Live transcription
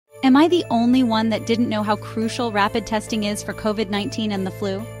am I the only one that didn't know how crucial rapid testing is for COVID-19 and the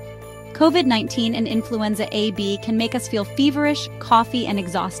flu? COVID-19 and Influenza A/B can make us feel feverish, coughy, and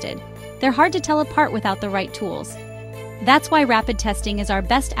exhausted. They're hard to tell apart without the right tools. That's why rapid testing is our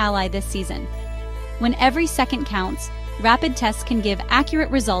best ally this season. When every second counts, rapid tests can give accurate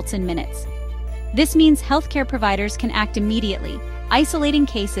results in minutes. This means healthcare providers can act immediately, isolating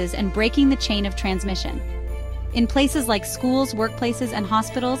cases and breaking the chain of transmission. In places like schools, workplaces, and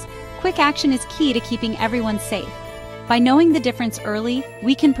hospitals, quick action is key to keeping everyone safe. By knowing the difference early,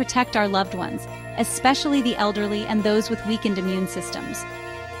 we can protect our loved ones, especially the elderly and those with weakened immune systems.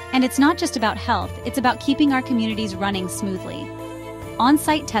 And it's not just about health, it's about keeping our communities running smoothly.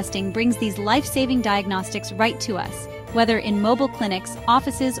 On-site testing brings these life-saving diagnostics right to us, whether in mobile clinics,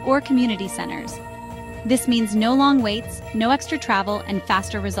 offices, or community centers. This means no long waits, no extra travel, and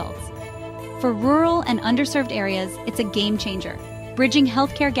faster results. For rural and underserved areas, it's a game changer, bridging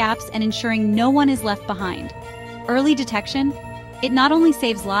healthcare gaps and ensuring no one is left behind. Early detection? It not only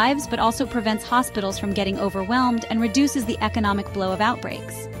saves lives, but also prevents hospitals from getting overwhelmed and reduces the economic blow of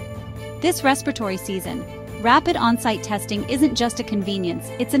outbreaks. This respiratory season, rapid on-site testing isn't just a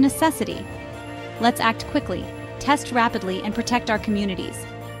convenience, it's a necessity. Let's act quickly, test rapidly, and protect our communities.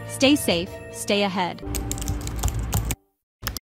 Stay safe, stay ahead.